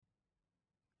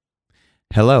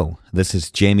Hello, this is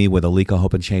Jamie with Alika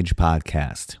Hope and Change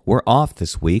podcast. We're off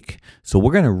this week, so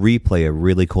we're going to replay a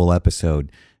really cool episode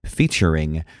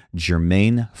featuring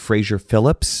Jermaine Fraser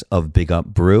Phillips of Big Up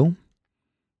Brew.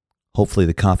 Hopefully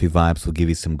the coffee vibes will give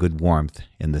you some good warmth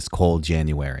in this cold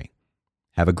January.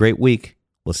 Have a great week.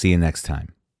 We'll see you next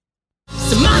time.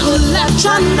 Smile and laugh,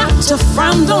 try not to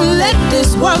frown. Don't let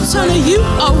this world turn you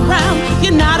around.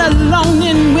 You're not alone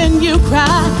in when you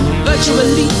cry.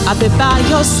 Virtually, I'll be by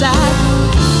your side.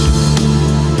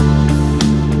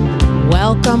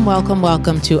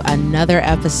 Welcome to another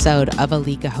episode of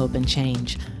Alika Hope and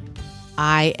Change.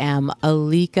 I am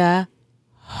Alika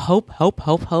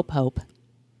Hope.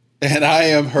 And I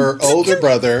am her older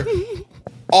brother,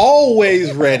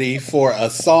 always ready for a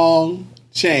song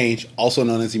change, also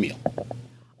known as Emil.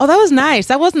 Oh, that was nice.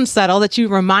 That wasn't subtle that you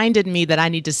reminded me that I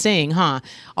need to sing, huh?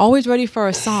 Always ready for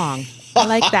a song. I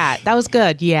like that. That was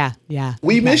good. Yeah.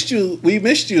 We missed you. We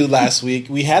missed you last week.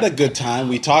 We had a good time.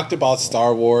 We talked about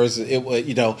Star Wars. It was,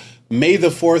 May the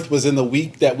 4th was in the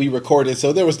week that we recorded,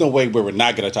 so there was no way we were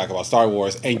not going to talk about Star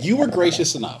Wars. And you were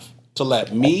gracious enough to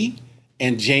let me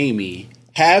and Jamie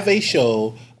have a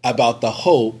show about the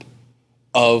hope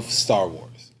of Star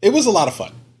Wars. It was a lot of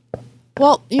fun.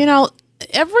 Well,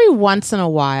 every once in a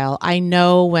while, I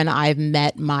know when I've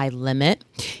met my limit.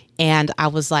 And I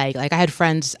was like I had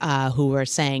friends who were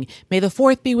saying, "May the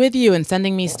 4th be with you," and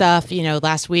sending me stuff,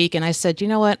 last week. And I said, you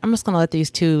know what? I'm just going to let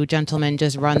these two gentlemen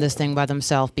just run this thing by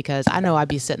themselves, because I know I'd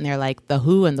be sitting there like the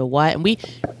who and the what. And we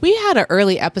had an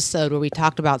early episode where we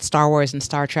talked about Star Wars and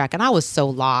Star Trek, and I was so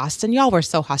lost, and y'all were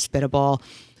so hospitable.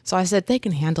 So I said they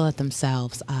can handle it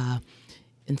themselves.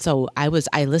 And so I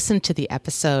listened to the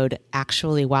episode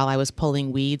actually while I was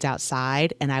pulling weeds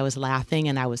outside, and I was laughing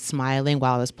and I was smiling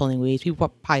while I was pulling weeds. People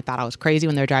probably thought I was crazy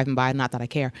when they were driving by, not that I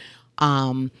care.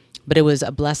 But it was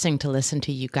a blessing to listen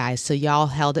to you guys. So y'all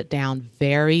held it down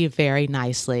very, very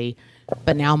nicely.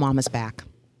 But now Mama's back.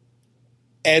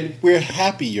 And we're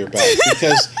happy you're back,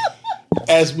 because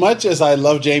as much as I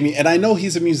love Jamie, and I know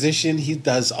he's a musician, he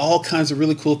does all kinds of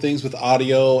really cool things with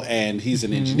audio, and he's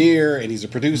an engineer, and he's a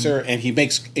producer, and he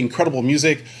makes incredible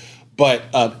music, but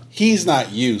he's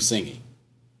not you singing.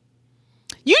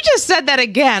 You just said that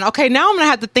again. Okay, now I'm going to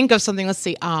have to think of something. Let's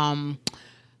see.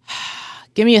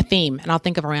 Give me a theme, and I'll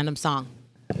think of a random song.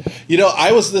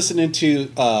 I was listening to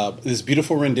this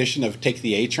beautiful rendition of Take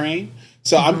the A Train,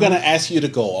 so I'm going to ask you to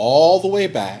go all the way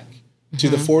back to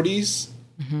the 40s,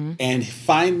 and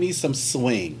find me some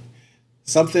swing,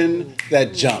 something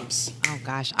that jumps. Oh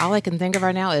gosh, all I can think of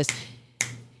right now is,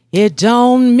 it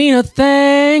don't mean a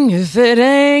thing if it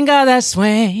ain't got that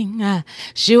swing.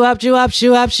 Shoo up, shoo up,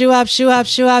 shoo up, shoo up, shoo up,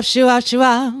 shoo up, shoo up, shoo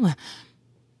up.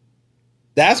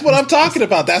 That's what I'm talking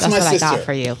about. That's my sister. I got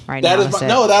for you right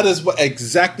now. That is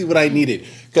exactly what I needed.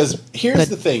 Because here's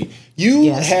the thing: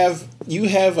 you have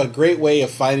a great way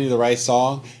of finding the right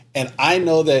song, and I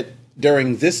know that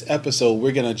during this episode,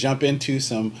 we're going to jump into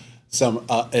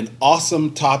an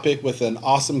awesome topic with an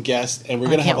awesome guest, and we're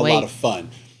going to have a lot of fun.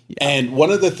 Yeah. And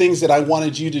one of the things that I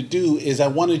wanted you to do is I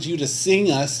wanted you to sing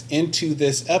us into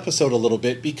this episode a little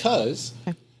bit, because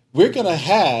we're going to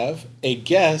have a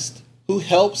guest who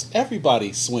helps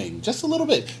everybody swing just a little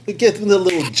bit, to get them a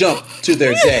little jump to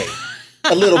their day,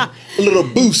 a little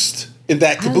boost in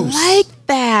that caboose. I like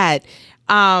that.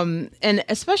 And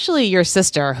especially your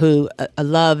sister, who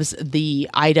loves the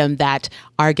item that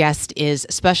our guest is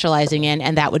specializing in,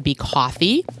 and that would be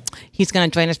coffee. He's going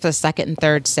to join us for the second and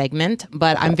third segment,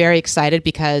 but I'm very excited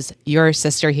because your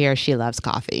sister here, she loves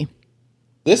coffee.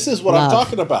 This is what I'm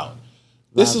talking about.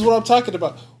 This is what I'm talking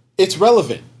about. It's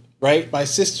relevant, right? My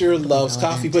sister loves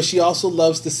coffee, but she also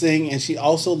loves to sing, and she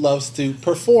also loves to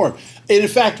perform. And in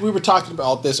fact, we were talking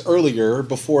about this earlier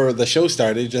before the show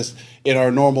started, just in our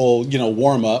normal,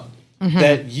 warm up,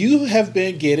 that you have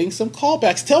been getting some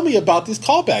callbacks. Tell me about these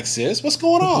callbacks, sis. What's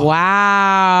going on?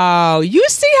 Wow. You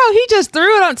see how he just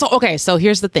threw it on. So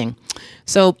here's the thing.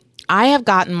 So I have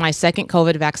gotten my second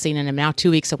COVID vaccine, and I'm now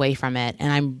 2 weeks away from it.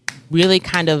 And I'm really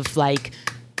kind of like,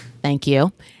 thank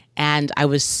you. And I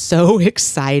was so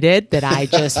excited that I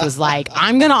just was like,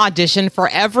 I'm going to audition for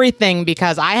everything,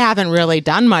 because I haven't really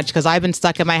done much because I've been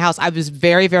stuck in my house. I was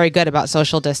very, very good about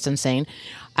social distancing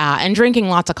and drinking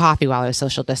lots of coffee while I was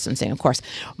social distancing, of course.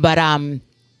 But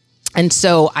and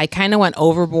so I kind of went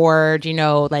overboard,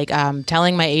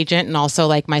 telling my agent and also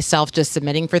like myself just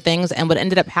submitting for things. And what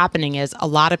ended up happening is a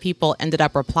lot of people ended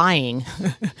up replying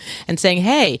and saying,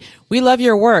 hey, we love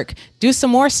your work. Do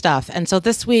some more stuff. And so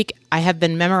this week I have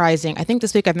been memorizing. I think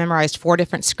this week I've memorized 4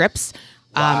 different scripts.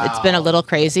 Wow. It's been a little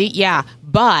crazy. Yeah.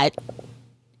 But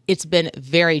it's been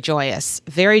very joyous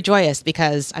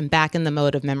because I'm back in the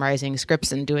mode of memorizing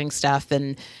scripts and doing stuff.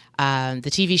 And the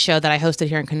TV show that I hosted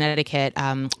here in Connecticut,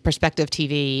 Perspective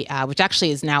TV, which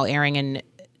actually is now airing in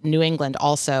New England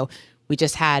also. We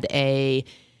just had a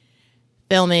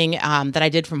filming that I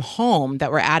did from home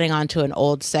that we're adding on to an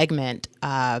old segment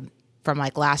from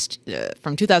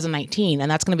from 2019,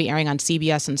 and that's going to be airing on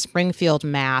CBS in Springfield,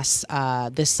 Mass.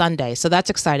 This Sunday. So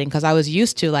that's exciting because I was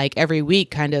used to like every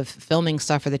week kind of filming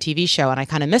stuff for the TV show, and I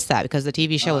kind of missed that because the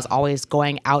TV show was always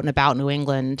going out and about New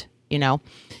England,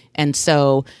 and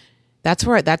so that's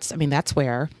where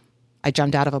I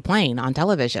jumped out of a plane on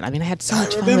television. I mean, I had so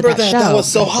much fun with that show. That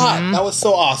was so hot. That was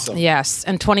so awesome. Yes,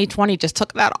 and 2020 just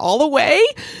took that all away.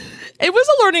 It was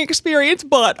a learning experience,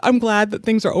 but I'm glad that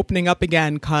things are opening up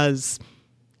again because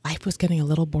life was getting a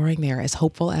little boring there. As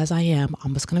hopeful as I am,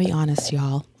 I'm just going to be honest,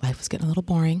 y'all. Life was getting a little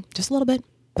boring, just a little bit,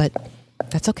 but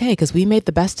that's okay because we made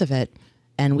the best of it,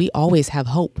 and we always have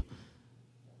hope.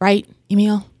 Right,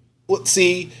 Emil? Well,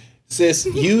 see, sis,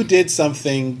 you did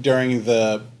something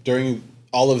during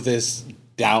all of this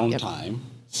downtime,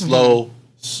 slow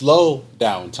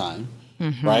downtime,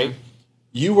 right?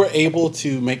 You were able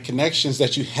to make connections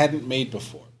that you hadn't made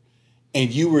before.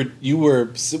 And we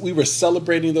were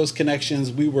celebrating those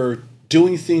connections. We were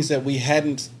doing things that we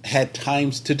hadn't had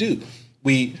times to do.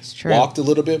 We walked a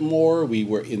little bit more. We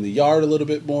were in the yard a little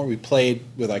bit more. We played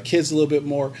with our kids a little bit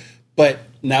more. But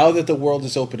now that the world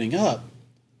is opening up,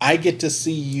 I get to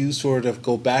see you sort of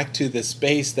go back to the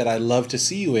space that I love to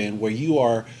see you in, where you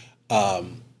are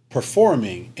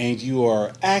performing and you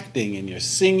are acting and you're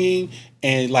singing.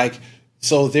 And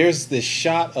so there's this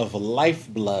shot of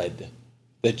lifeblood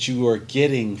that you are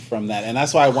getting from that. And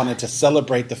that's why I wanted to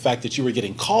celebrate the fact that you were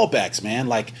getting callbacks, man.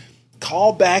 Like,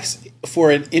 callbacks for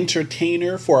an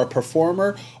entertainer, for a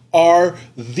performer, are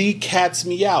the cat's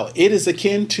meow. It is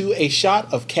akin to a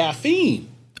shot of caffeine.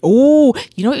 Oh,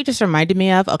 you know what you just reminded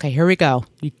me of? Okay, here we go.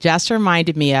 You just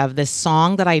reminded me of this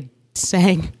song that I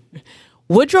sang.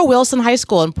 Woodrow Wilson High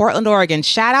School in Portland, Oregon.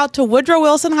 Shout out to Woodrow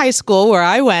Wilson High School, where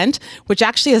I went, which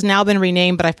actually has now been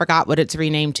renamed, but I forgot what it's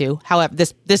renamed to. However,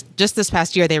 this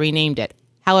past year they renamed it.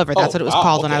 However, that's what it was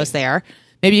called when I was there.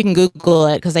 Maybe you can Google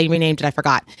it because they renamed it. I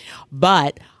forgot.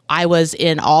 But I was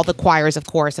in all the choirs, of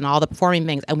course, and all the performing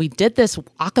things. And we did this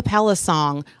a cappella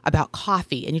song about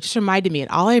coffee. And you just reminded me.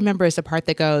 And all I remember is the part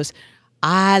that goes,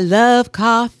 I love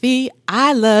coffee.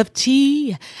 I love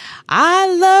tea.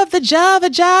 I love the Java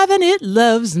and it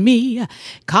loves me.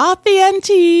 Coffee and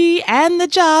tea and the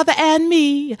Java and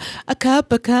me. A cup.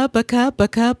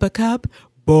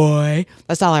 Boy.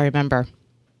 That's all I remember.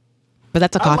 But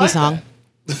that's a coffee song.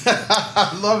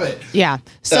 I love it. Yeah.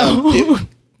 So Wilson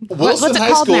what's it High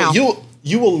called School, now?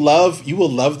 You will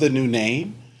love the new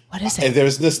name. What is it? And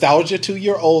there's nostalgia to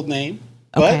your old name,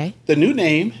 but the new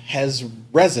name has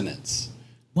resonance.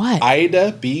 What?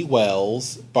 Ida B.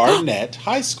 Wells Barnett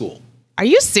High School. Are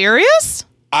you serious?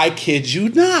 I kid you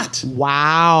not.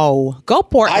 Wow. Go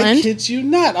Portland. I kid you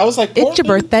not. I was like, Portland? It's your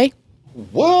birthday.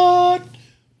 What?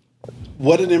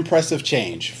 What an impressive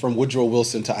change from Woodrow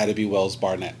Wilson to Ida B. Wells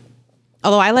Barnett.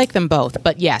 Although I like them both,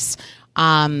 but yes,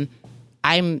 I'm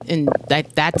in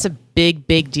that's a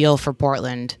big deal for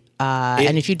Portland.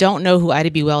 And if you don't know who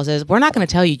Ida B. Wells is, we're not going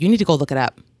to tell you. You need to go look it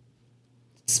up.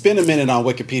 Spend a minute on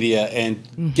Wikipedia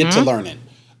and get to learning.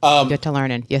 Get to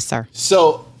learning. Yes, sir.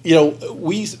 So,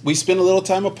 we spent a little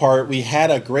time apart. We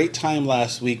had a great time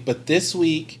last week, but this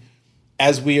week,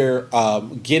 as we are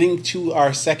getting to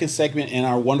our second segment and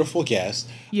our wonderful guest,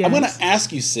 yes. I'm going to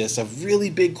ask you, sis, a really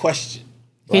big question.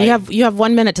 Right? You have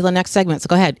 1 minute to the next segment, so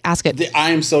go ahead, ask it. I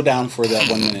am so down for that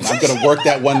 1 minute. I'm going to work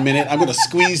that 1 minute. I'm going to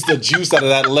squeeze the juice out of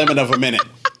that lemon of a minute.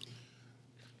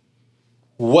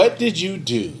 What did you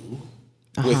do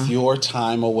with your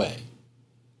time away?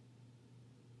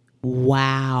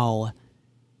 Wow.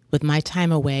 With my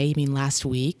time away, you mean last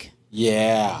week?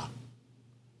 Yeah.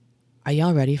 Are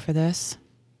y'all ready for this?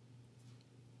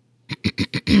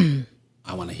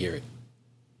 I want to hear it.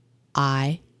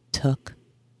 I took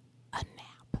a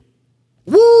nap.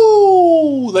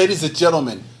 Woo! Ladies and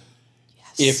gentlemen,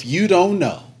 yes. If you don't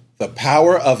know the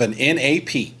power of an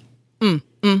NAP,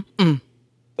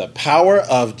 the power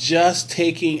of just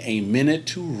taking a minute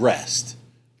to rest,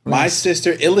 my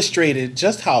sister illustrated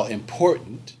just how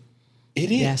important it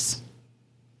is.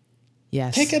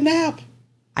 Yes. Take a nap.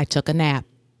 I took a nap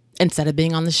instead of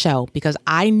being on the show because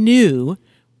I knew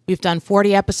we've done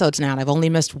 40 episodes now and I've only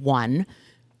missed one,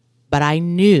 but I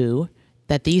knew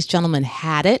that these gentlemen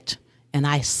had it and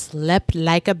I slept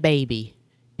like a baby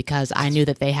because I knew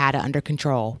that they had it under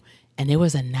control and it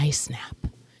was a nice nap.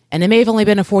 And it may have only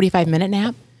been a 45-minute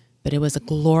nap, but it was a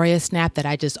glorious nap that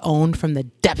I just owned from the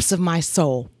depths of my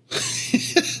soul.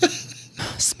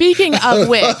 Speaking of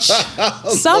which,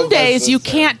 some days you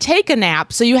can't take a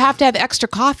nap, so you have to have extra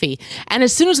coffee. And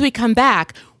as soon as we come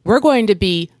back, we're going to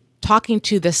be talking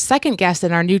to the second guest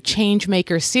in our new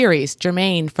Changemaker series,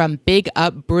 Jermaine from Big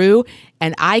Up Brew,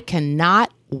 and I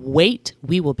cannot wait.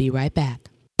 We will be right back.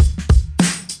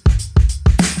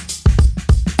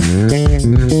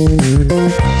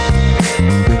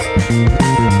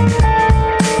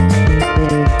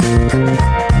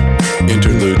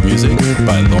 Interlude music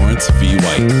by Lawrence V.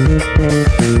 White.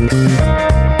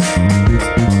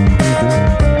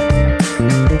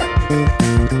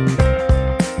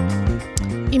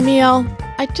 Emil,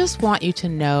 I just want you to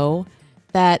know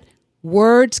that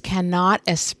words cannot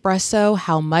espresso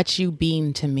how much you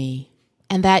bean to me,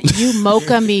 and that you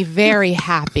mocha me very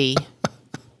happy.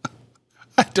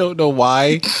 I don't know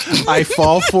why I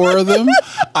fall for them.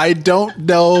 I don't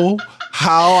know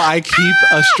how I keep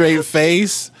a straight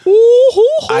face.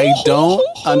 I don't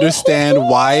understand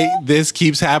why this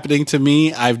keeps happening to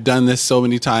me. I've done this so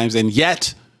many times, and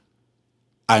yet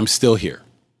I'm still here.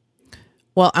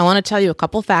 Well, I want to tell you a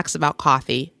couple facts about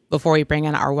coffee before we bring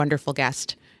in our wonderful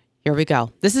guest. Here we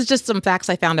go. This is just some facts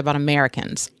I found about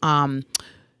Americans.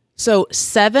 So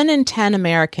 7 in 10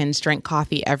 Americans drink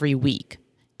coffee every week,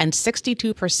 and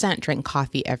 62% drink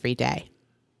coffee every day.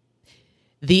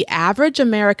 The average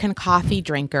American coffee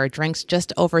drinker drinks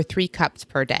just over 3 cups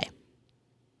per day.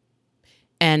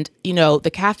 And, you know, the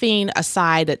caffeine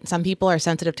aside, some people are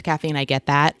sensitive to caffeine. I get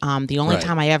that. The only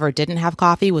time I ever didn't have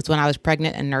coffee was when I was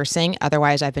pregnant and nursing.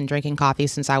 Otherwise, I've been drinking coffee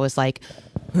since I was like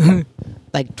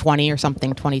 20 or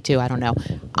something, 22. I don't know.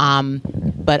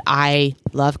 But I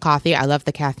love coffee. I love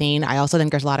the caffeine. I also think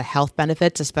there's a lot of health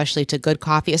benefits, especially to good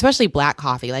coffee, especially black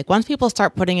coffee. Like once people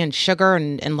start putting in sugar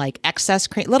and like excess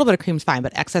cream, a little bit of cream's fine,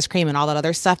 but excess cream and all that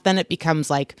other stuff, then it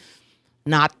becomes like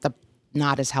not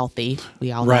as healthy.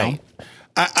 We all know.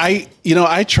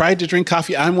 I tried to drink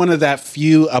coffee. I'm one of that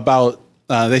few about,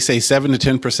 they say 7 to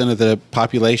 10% of the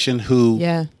population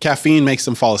who caffeine makes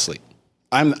them fall asleep.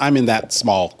 I'm in that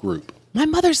small group. My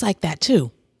mother's like that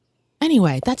too.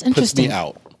 Anyway, that's interesting. Puts me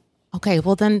out. Okay,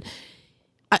 well then,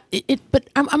 but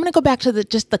I'm going to go back to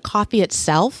just the coffee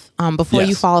itself before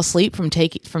you fall asleep from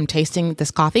tasting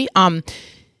this coffee.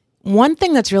 One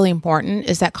thing that's really important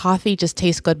is that coffee just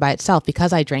tastes good by itself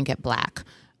because I drink it black.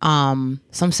 Some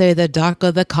say the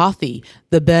darker the coffee,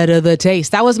 the better the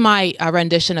taste. That was my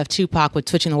rendition of Tupac with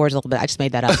switching the words a little bit. I just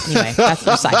made that up. Anyway, that's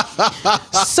the side.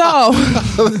 So,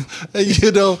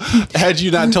 had you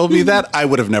not told me that, I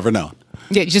would have never known.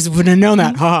 Yeah, you just wouldn't have known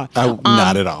that, huh?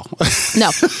 Not at all.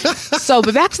 No. So,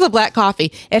 but back to the black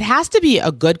coffee. It has to be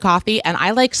a good coffee, and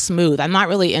I like smooth. I'm not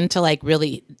really into like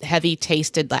really heavy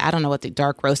tasted. Like, I don't know what the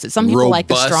dark roasted. Some people like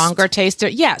the stronger taster.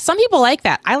 Yeah, some people like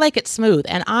that. I like it smooth,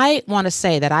 and I want to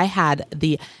say that I had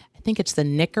I think it's the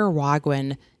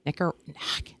Nicaraguan. I can't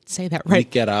say that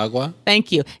right. Nicaragua.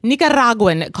 Thank you.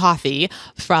 Nicaraguan coffee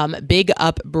from Big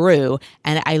Up Brew.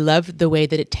 And I loved the way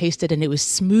that it tasted and it was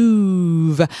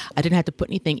smooth. I didn't have to put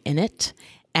anything in it.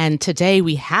 And today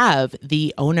we have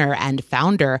the owner and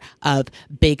founder of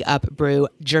Big Up Brew,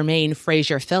 Jermaine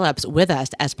Fraser Phillips, with us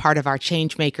as part of our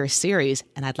Changemaker series.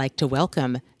 And I'd like to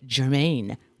welcome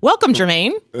Jermaine. Welcome,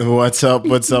 Jermaine. What's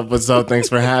up? Thanks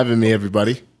for having me,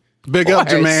 everybody. Big up,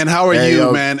 Jermaine. How are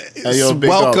you, man?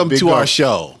 Welcome to our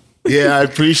show. Yeah, I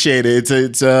appreciate it.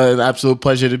 It's an absolute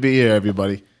pleasure to be here,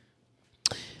 everybody.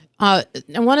 I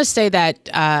want to say that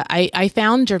I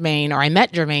found Jermaine, or I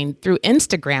met Jermaine through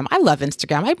Instagram. I love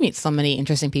Instagram. I meet so many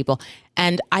interesting people.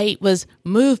 And I was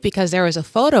moved because there was a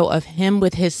photo of him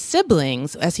with his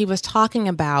siblings as he was talking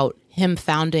about him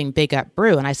founding Big Up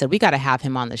Brew. And I said, we got to have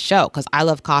him on the show because I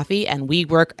love coffee and we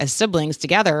work as siblings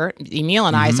together, Emil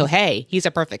and I. So, hey, he's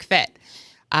a perfect fit.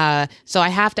 So I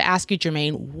have to ask you,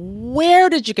 Jermaine, where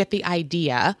did you get the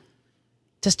idea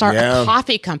to start a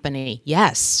coffee company?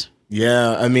 Yes.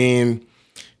 Yeah, I mean,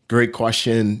 great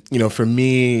question. You know, for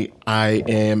me, I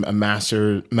am a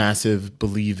massive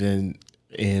believer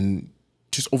in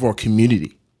just overall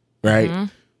community, right? Mm-hmm.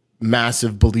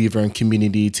 Massive believer in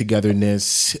community,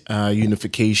 togetherness,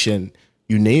 unification,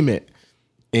 you name it.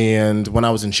 And when I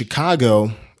was in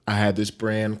Chicago, I had this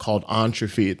brand called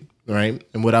Entrefeed, right?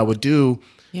 And what I would do,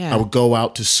 I would go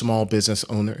out to small business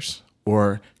owners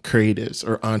or creatives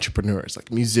or entrepreneurs, like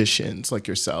musicians like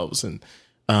yourselves and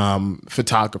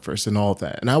photographers and all of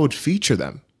that. And I would feature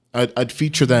them. I'd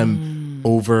feature them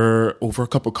over a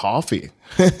cup of coffee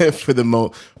for the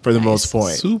most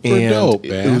point. Super dope,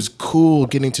 man. It was cool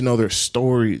getting to know their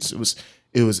stories.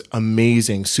 It was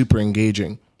amazing, super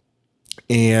engaging.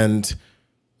 And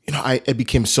I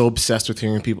became so obsessed with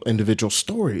hearing individual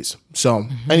stories. So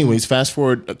anyways, fast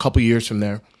forward a couple years from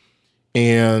there,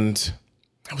 and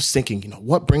I was thinking,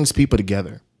 what brings people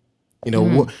together?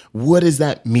 What is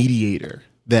that mediator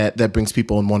that brings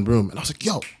people in one room? And I was like,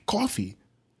 yo, coffee.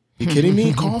 You kidding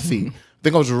me? Coffee. I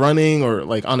think I was running or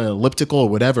like on an elliptical or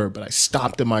whatever, but I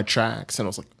stopped in my tracks and I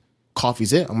was like,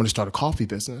 coffee's it. I'm going to start a coffee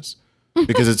business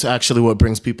because it's actually what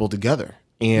brings people together.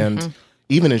 And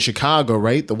even in Chicago,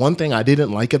 right? The one thing I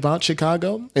didn't like about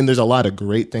Chicago, and there's a lot of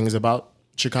great things about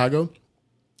Chicago,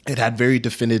 it had very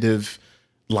definitive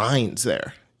lines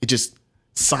there. It just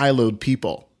siloed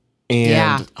people.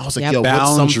 And I was like, yo,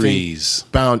 boundaries.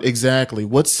 Exactly.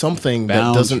 What's something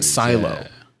that doesn't silo? Yeah.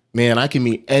 Man, I can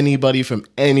meet anybody from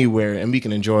anywhere and we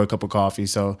can enjoy a cup of coffee.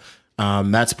 So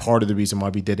that's part of the reason why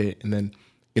we did it. And then,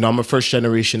 I'm a first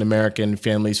generation American,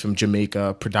 families from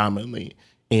Jamaica predominantly.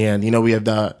 And, we have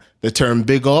the term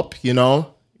big up,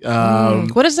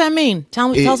 What does that mean?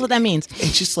 Tell us what that means.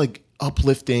 It's just like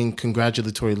uplifting,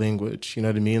 congratulatory language. You know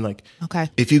what I mean? Like, okay,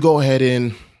 if you go ahead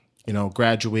and,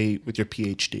 graduate with your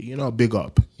PhD, big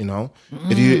up,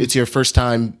 If it's your first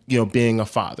time, being a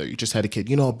father, you just had a kid,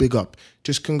 big up,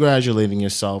 just congratulating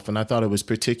yourself. And I thought it was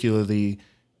particularly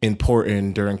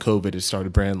important during COVID to start a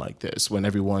brand like this when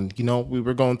everyone, we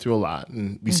were going through a lot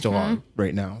and we still are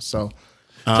right now. So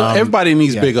everybody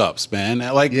needs big ups, man.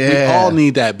 Like we all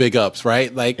need that big ups,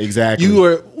 right? Like exactly.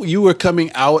 We are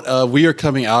coming out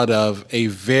of a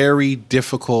very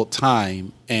difficult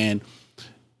time, and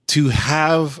to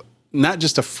have not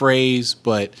just a phrase,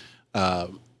 but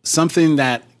something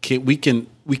that we can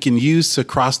use to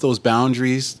cross those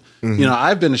boundaries.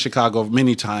 I've been to Chicago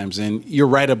many times, and you're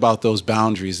right about those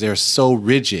boundaries. They're so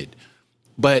rigid.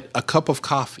 But a cup of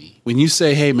coffee, when you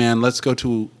say, hey, man, let's go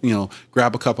to,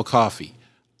 grab a cup of coffee,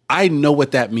 I know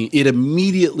what that means. It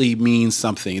immediately means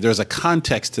something. There's a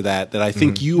context to that I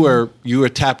think you are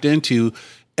tapped into,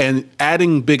 and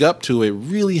adding big up to it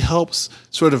really helps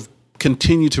sort of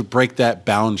continue to break that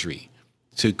boundary,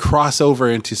 to cross over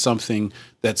into something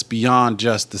that's beyond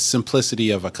just the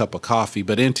simplicity of a cup of coffee,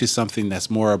 but into something that's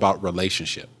more about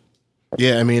relationship.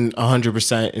 Yeah, I mean,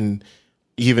 100%. And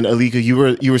even Alika,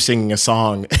 you were singing a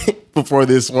song before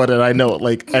this one, and I know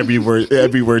like every word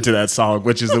to that song,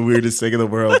 which is the weirdest thing in the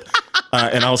world.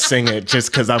 And I'll sing it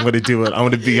just because I'm going to do it. I'm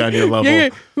going to be on your level. Yeah.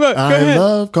 Look, I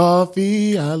love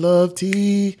coffee. I love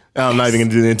tea. I'm not even going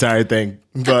to do the entire thing.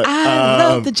 But I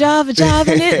love the Java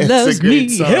and it loves me.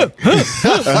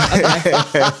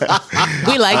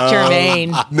 We like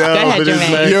Jermaine. No, go ahead,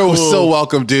 Jermaine. You're so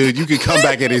welcome, dude. You can come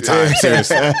back anytime.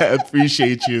 Seriously, I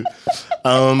appreciate you.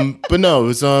 But no, it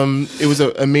was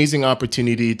an amazing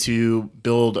opportunity to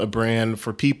build a brand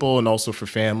for people and also for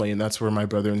family, and that's where my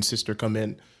brother and sister come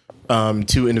in.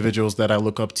 Two individuals that I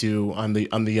look up to. I'm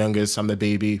the youngest. I'm the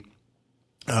baby.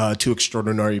 Two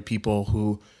extraordinary people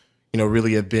who,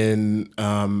 really have been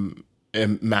a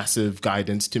massive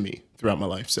guidance to me throughout my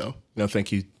life. So,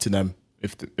 thank you to them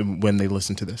when they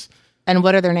listen to this. And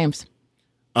what are their names?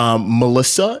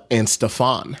 Melissa and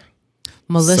Stefan.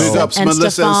 Melissa and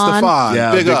Stefan.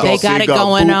 Yeah, big up. They got it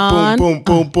going on. Boom,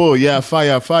 boom, boom. Yeah,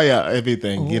 fire,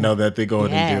 everything, that they go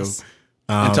ahead and do.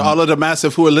 And to all of the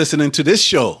massive who are listening to this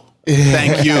show,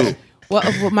 thank you.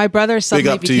 Well, my brother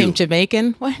suddenly became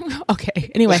Jamaican.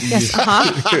 Okay. Anyway, yes.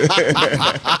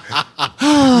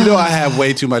 I have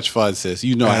way too much fun, sis.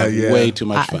 I have way too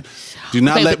much fun. Do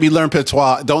not let me learn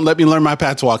patois. Don't let me learn my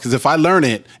patois, because if I learn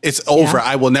it, it's over.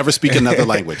 I will never speak another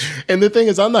language. And the thing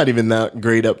is, I'm not even that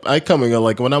great up. I come and go,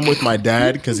 like when I'm with my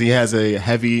dad, because he has a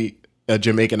heavy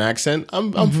Jamaican accent,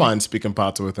 I'm fine speaking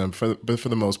patois with him. But for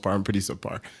the most part, I'm pretty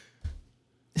subpar.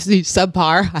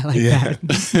 Subpar. I like that.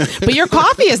 But your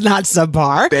coffee is not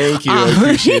subpar. Thank you. I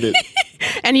appreciate it.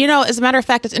 And as a matter of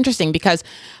fact, it's interesting because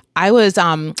I was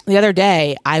the other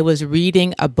day I was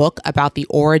reading a book about the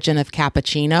origin of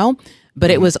cappuccino, but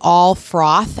it was all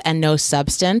froth and no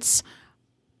substance.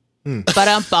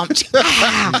 But bumped. So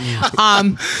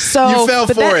you fell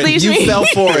for it. You fell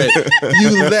for it.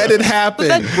 You let it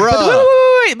happen, bro.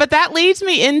 But that leads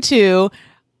me into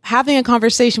having a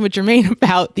conversation with Jermaine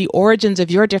about the origins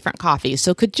of your different coffees.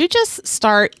 So could you just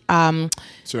start?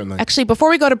 Certainly. Actually,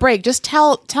 before we go to break, just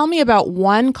tell me about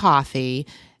one coffee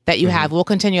that you have. We'll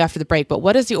continue after the break. But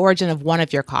what is the origin of one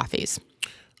of your coffees?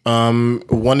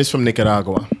 One is from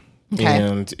Nicaragua. Okay.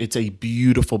 And it's a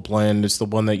beautiful blend. It's the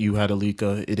one that you had,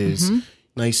 Alika. It is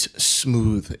nice,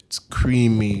 smooth. It's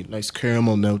creamy, nice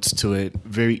caramel notes to it.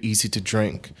 Very easy to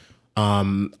drink.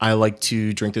 I like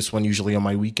to drink this one usually on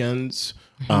my weekends.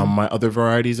 My other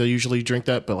varieties, I usually drink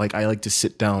that, but I like to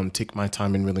sit down, take my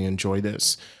time, and really enjoy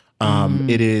this.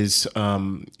 It is,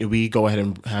 we go ahead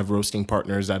and have roasting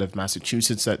partners out of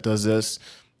Massachusetts that does this,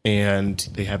 and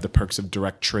they have the perks of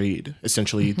direct trade.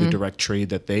 Essentially, the direct trade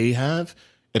that they have,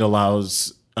 it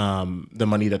allows the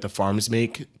money that the farms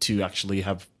make to actually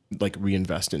have like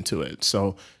reinvest into it.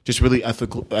 So just really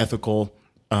ethical,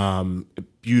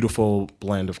 beautiful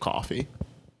blend of coffee.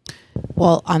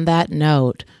 Well, on that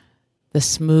note, the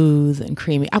smooth and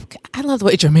creamy. I love the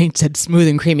way Jermaine said smooth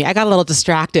and creamy. I got a little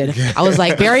distracted. I was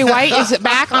like, Barry White is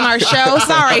back on our show.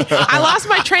 Sorry, I lost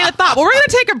my train of thought. Well, we're going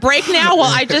to take a break now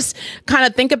while I just kind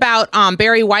of think about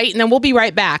Barry White, and then we'll be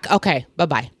right back. Okay,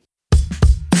 bye-bye.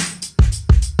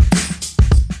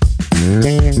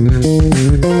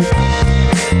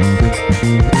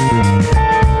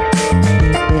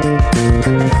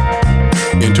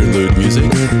 Interlude music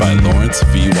by Lawrence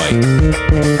V. White.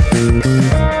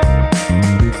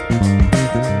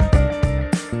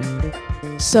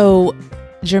 So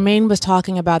Jermaine was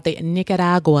talking about the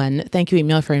Nicaraguan. Thank you,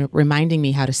 Emil, for reminding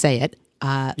me how to say it.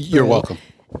 You're welcome.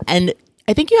 And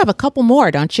I think you have a couple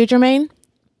more, don't you, Jermaine?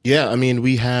 Yeah, I mean,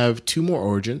 we have 2 more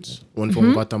origins. One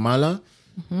from Guatemala.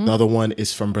 The other one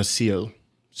is from Brazil.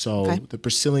 So the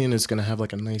Brazilian is going to have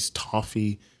like a nice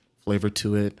toffee flavor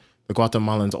to it. The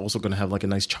Guatemalan is also going to have like a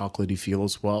nice chocolatey feel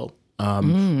as well.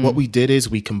 What we did is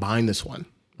we combined this one,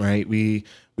 right? We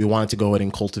wanted to go ahead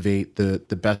and cultivate the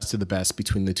best of the best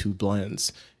between the 2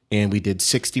 blends. And we did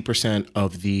 60%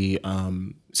 of the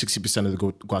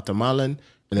Guatemalan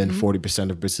and then 40%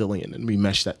 of Brazilian. And we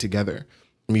meshed that together.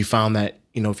 And we found that,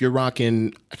 you know, if you're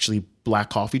rocking actually black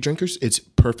coffee drinkers, it's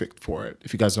perfect for it.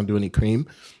 If you guys don't do any cream,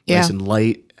 nice and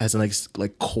light, has a nice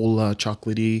like cola,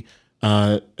 chocolatey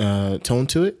tone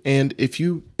to it. And if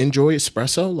you enjoy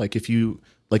espresso, like if you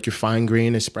like your fine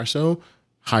grain espresso,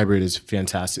 hybrid is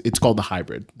fantastic. It's called the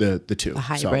hybrid, the 2. The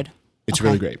hybrid. So it's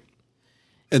really great.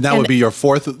 And that would be your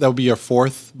fourth. That would be your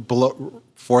fourth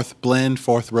blend,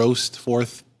 fourth roast,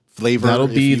 fourth flavor. That'll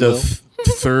be the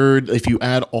third. If you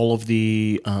add all of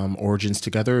the origins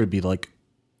together, it'd be like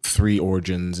 3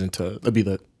 origins it'd be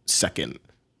the second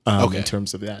in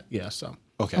terms of that. Yeah. So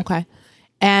okay.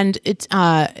 And it's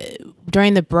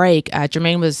during the break,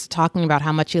 Jermaine was talking about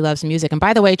how much he loves music. And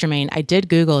by the way, Jermaine, I did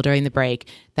Google during the break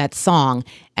that song,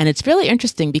 and it's really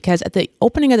interesting because at the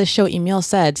opening of the show, Emil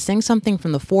said, "Sing something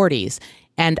from the '40s."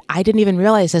 And I didn't even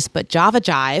realize this, but Java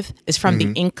Jive is from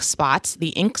the Ink Spots. The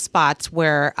Ink Spots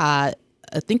were, I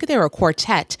think they were a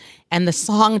quartet, and the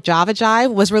song Java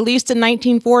Jive was released in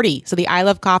 1940. So the I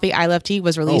Love Coffee, I Love Tea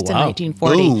was released in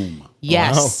 1940. Boom.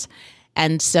 Yes. Wow.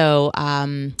 And so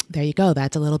there you go.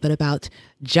 That's a little bit about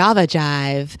Java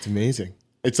Jive. It's amazing.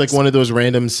 It's like one of those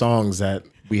random songs that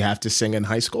we have to sing in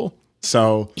high school.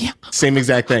 So same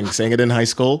exact thing. Sang it in high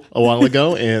school a while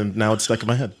ago, and now it's stuck in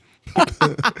my head.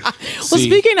 Well,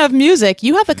 speaking of music,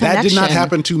 you have a connection. That did not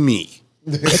happen to me.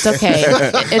 It's okay.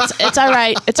 It's all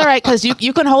right. It's all right because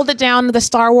you can hold it down to the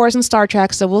Star Wars and Star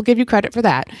Trek, so we'll give you credit for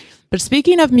that. But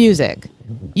speaking of music,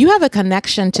 you have a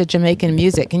connection to Jamaican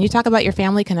music. Can you talk about your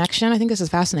family connection? I think this is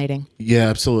fascinating. Yeah,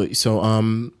 absolutely. So,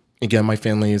 again, my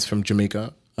family is from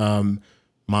Jamaica.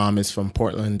 Mom is from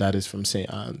Portland. Dad is from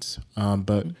St. Anne's.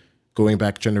 But going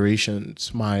back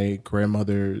generations, my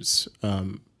grandmother's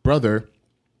brother,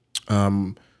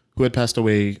 who had passed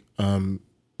away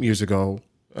years ago,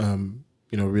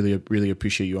 really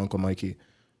appreciate you, Uncle Mikey.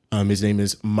 His name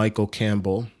is Michael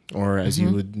Campbell, or as you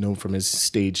would know from his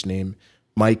stage name,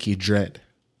 Mikey Dread.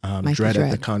 Dread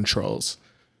at the controls.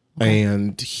 Okay.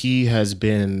 And he has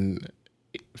been,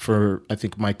 for I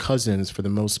think my cousins for the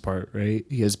most part, right?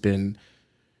 He has been,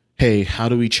 hey, how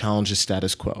do we challenge the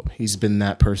status quo? He's been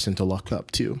that person to look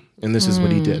up to. And this is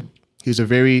what he did. He was a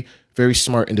very, very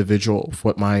smart individual,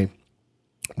 what my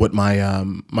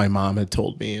mom had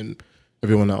told me and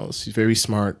everyone else. He's very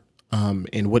smart.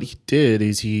 And what he did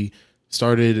is he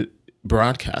started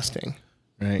broadcasting,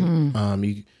 right?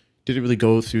 He didn't really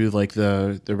go through like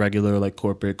the regular like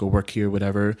corporate, go work here,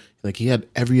 whatever. Like he had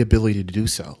every ability to do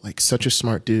so, like such a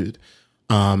smart dude.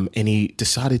 And he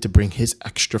decided to bring his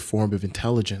extra form of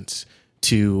intelligence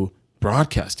to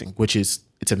broadcasting, which is,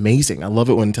 it's amazing. I love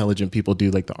it when intelligent people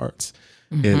do like the arts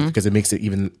because it makes it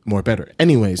even more better.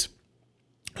 Anyways,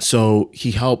 so he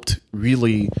helped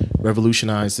really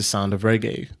revolutionize the sound of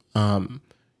reggae.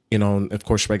 Of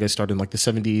course, reggae started in like the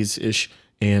 70s ish.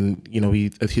 And,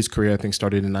 his career, I think,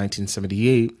 started in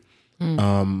 1978.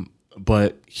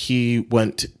 But he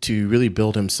went to really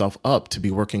build himself up to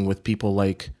be working with people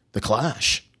like The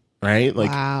Clash, right? Like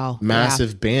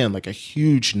massive band, like a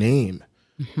huge name.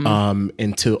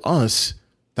 And to us,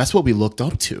 that's what we looked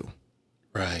up to.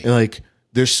 Right. And like,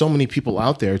 there's so many people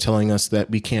out there telling us that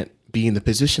we can't be in the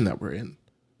position that we're in,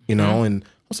 and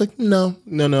was like, no.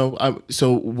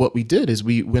 So what we did is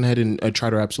we went ahead and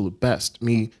tried our absolute best.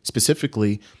 Me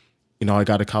specifically, I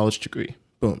got a college degree.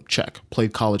 Boom, check.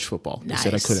 Played college football. They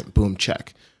said I couldn't. Boom,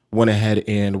 check. Went ahead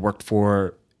and worked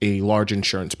for a large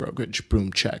insurance brokerage.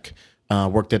 Boom, check.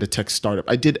 Worked at a tech startup.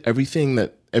 I did everything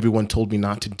that everyone told me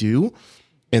not to do,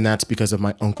 and that's because of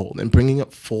my uncle. And bringing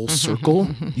it full circle,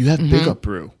 you have Big Up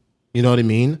Brew. You know what I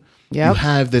mean? Yep. You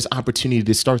have this opportunity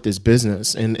to start this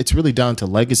business, and it's really down to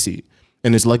legacy.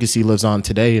 And his legacy lives on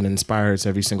today and inspires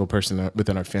every single person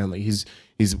within our family. He's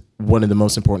one of the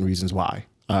most important reasons why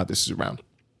this is around.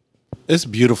 It's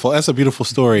beautiful. That's a beautiful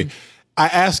story. I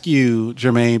ask you,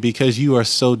 Jermaine, because you are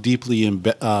so deeply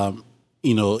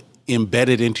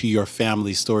embedded into your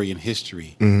family story and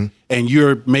history, and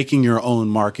you're making your own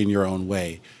mark in your own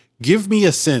way. Give me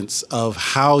a sense of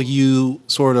how you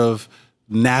sort of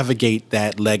navigate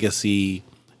that legacy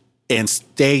and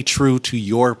stay true to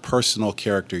your personal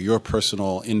character, your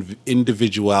personal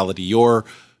individuality, your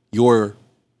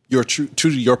true to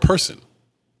your person.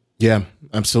 Yeah,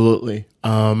 absolutely.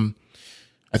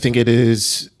 I think it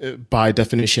is by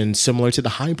definition similar to the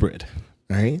hybrid,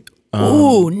 right?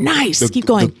 Oh, nice. Keep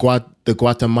going. The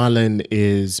Guatemalan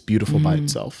is beautiful by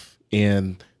itself,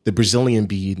 and the Brazilian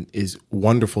bean is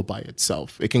wonderful by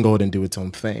itself. It can go ahead and do its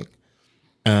own thing.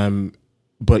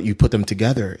 But you put them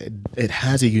together, it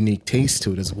has a unique taste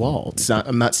to it as well.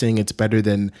 I'm not saying it's better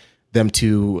than them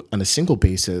two on a single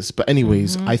basis, but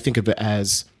anyways, I think of it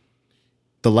as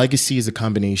the legacy is a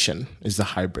combination, is the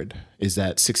hybrid, is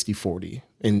that 60-40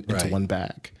 into one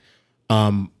bag.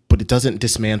 But it doesn't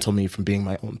dismantle me from being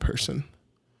my own person.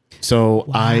 So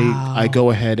I go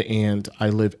ahead and I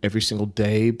live every single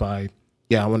day by,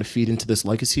 I want to feed into this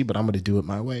legacy, but I'm going to do it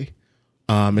my way.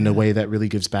 In a way that really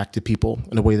gives back to people,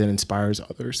 in a way that inspires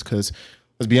others. Because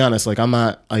let's be honest,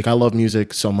 I love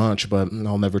music so much, but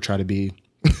I'll never try to be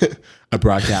a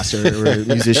broadcaster or a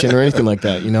musician or anything like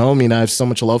that. I have so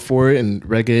much love for it and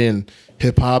reggae and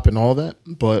hip hop and all that,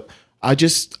 but I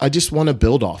just want to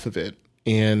build off of it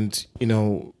and,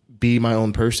 be my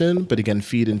own person, but again,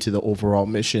 feed into the overall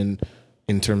mission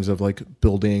in terms of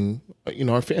building,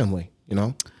 our family,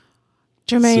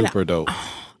 Jermaine, super dope.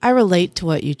 I relate to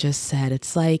what you just said.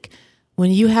 It's like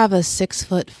when you have a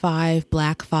 6'5"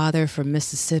 black father from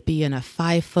Mississippi and a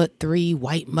 5'3"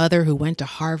 white mother who went to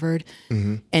Harvard,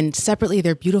 and separately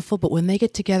they're beautiful, but when they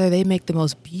get together, they make the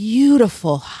most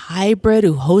beautiful hybrid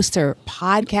who hosts their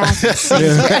podcast and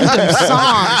sings random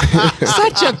songs.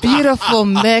 Such a beautiful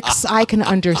mix. I can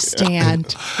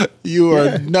understand. You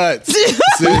are nuts.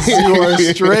 Sis, you are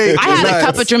straight. I had a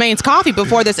cup of Jermaine's coffee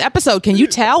before this episode. Can you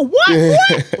tell? What?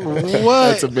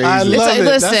 That's amazing. I love it.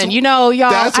 Listen, y'all.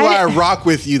 That's why I rock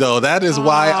with you, though. That is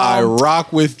why I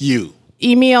rock with you.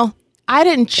 Emil, I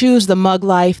didn't choose the mug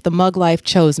life. The mug life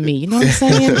chose me. You know what I'm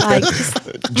saying?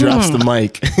 Drops the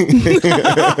mic.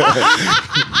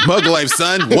 Mug life,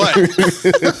 son. What?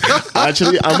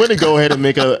 Actually, I'm going to go ahead and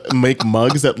make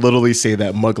mugs that literally say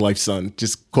that, mug life, son.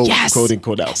 Just quoting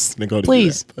quote out.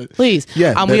 Please.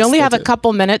 Yeah. We only have a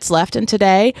couple minutes left in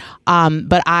today,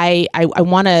 but I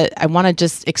want to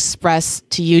just express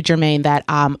to you, Jermaine, that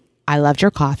I loved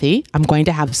your coffee. I'm going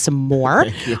to have some more.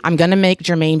 I'm going to make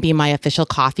Jermaine be my official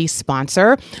coffee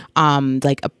sponsor,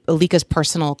 Alika's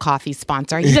personal coffee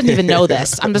sponsor. He doesn't even know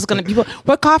this. I'm just going to,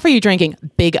 what coffee are you drinking?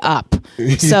 Big Up.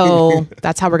 So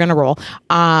that's how we're going to roll.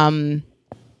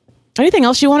 Anything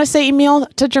else you want to say, Emil,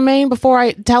 to Jermaine before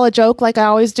I tell a joke like I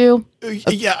always do?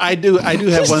 Yeah, I do. I do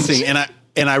have one thing.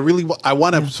 And I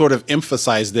want to sort of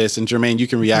emphasize this, and Jermaine, you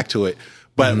can react to it.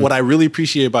 But what I really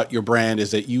appreciate about your brand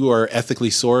is that you are ethically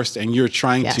sourced and you're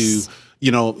trying to,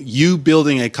 you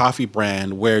building a coffee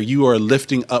brand where you are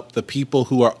lifting up the people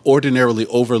who are ordinarily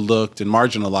overlooked and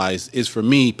marginalized is, for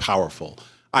me, powerful.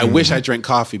 I wish I drank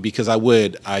coffee because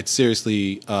I'd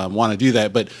seriously want to do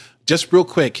that. But just real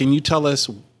quick, can you tell us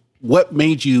what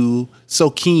made you so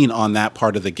keen on that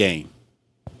part of the game?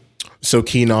 So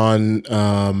keen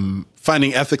on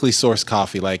finding ethically sourced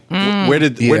coffee. Where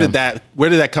did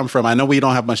that come from? I know we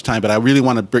don't have much time, but I really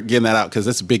want to get that out because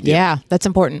that's a big deal. Yeah, that's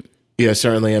important. Yeah,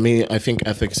 certainly. I mean, I think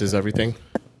ethics is everything.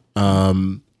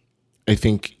 I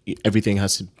think everything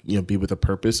has to be with a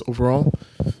purpose overall.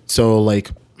 So I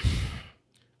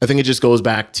think it just goes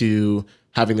back to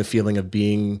having a feeling of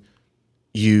being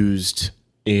used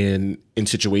in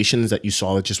situations that you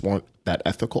saw that just weren't that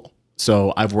ethical.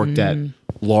 So I've worked at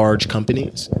large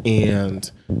companies and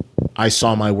I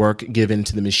saw my work given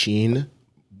to the machine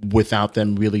without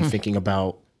them really thinking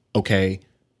about, okay,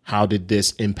 how did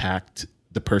this impact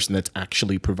the person that's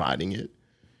actually providing it?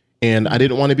 And I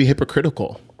didn't want to be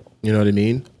hypocritical. You know what I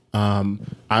mean?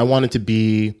 I wanted to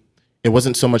be it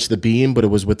wasn't so much the beam, but it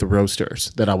was with the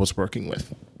roasters that I was working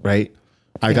with, right?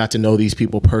 I got to know these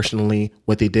people personally,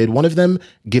 what they did. One of them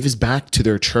gives back to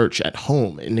their church at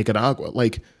home in Nicaragua.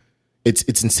 Like, it's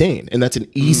insane. And that's an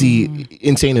easy,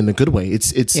 insane in a good way.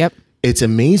 It's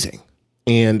amazing.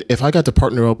 And if I got to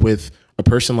partner up with a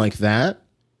person like that,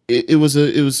 it was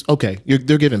okay.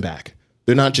 They're giving back.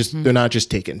 They're not just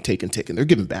taking. They're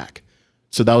giving back.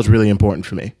 So that was really important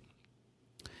for me.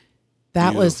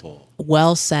 That Beautiful. Was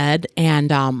well said.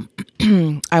 And I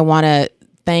want to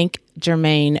thank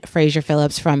Jermaine Fraser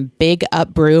Phillips from Big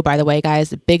Up Brew. By the way,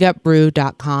 guys,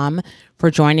 bigupbrew.com for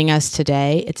joining us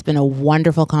today. It's been a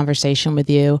wonderful conversation with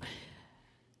you.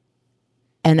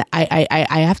 And I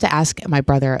have to ask my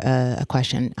brother a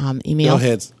question. Emil. Go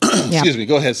ahead. Excuse me.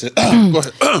 Go ahead, sis. Go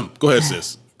ahead,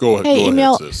 sis. Go ahead. Hey, go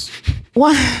Emil. ahead, sis.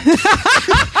 What?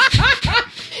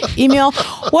 Emil,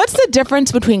 what's the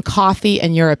difference between coffee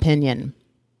and your opinion?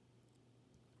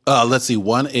 Let's see.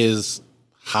 One is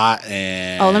hot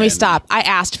and... Oh, let me stop. I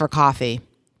asked for coffee.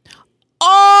 My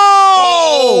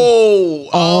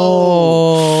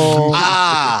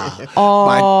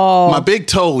big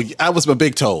toe. That was my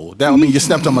big toe. That would mean you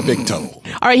stepped on my big toe.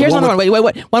 All right, here's one more. Wait.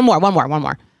 One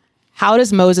more. How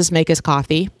does Moses make his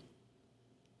coffee?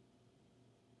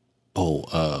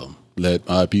 Let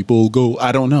my people go.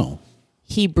 I don't know.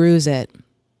 He brews it.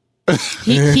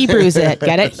 He brews it.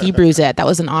 Get it? He brews it. That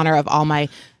was in honor of all my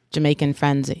Jamaican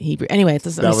friends. Anyway, let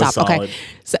me stop. Solid. Okay.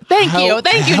 So, thank you,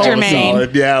 Jermaine.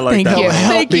 Solid. Yeah, I like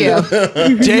Thank you.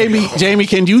 Jamie,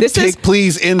 can you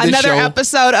please end this another show?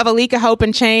 episode of Alika Hope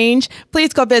and Change.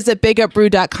 Please go visit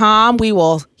bigupbrew.com. We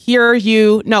will hear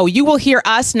you. No, you will hear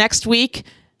us next week.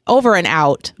 Over and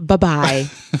out. Bye-bye.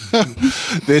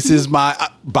 This is my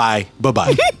bye.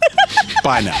 Bye-bye.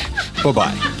 Bye now.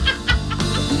 Bye-bye.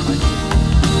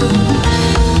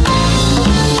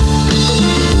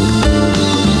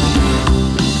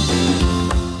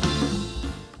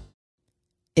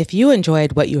 If you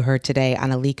enjoyed what you heard today on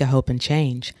Alika Hope and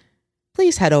Change,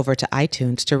 please head over to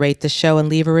iTunes to rate the show and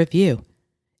leave a review.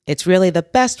 It's really the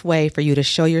best way for you to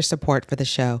show your support for the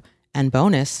show. And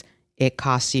bonus, it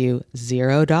costs you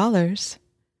 $0.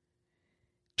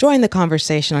 Join the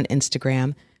conversation on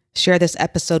Instagram, share this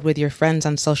episode with your friends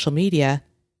on social media,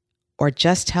 or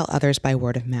just tell others by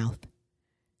word of mouth.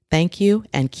 Thank you,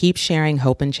 and keep sharing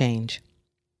hope and change.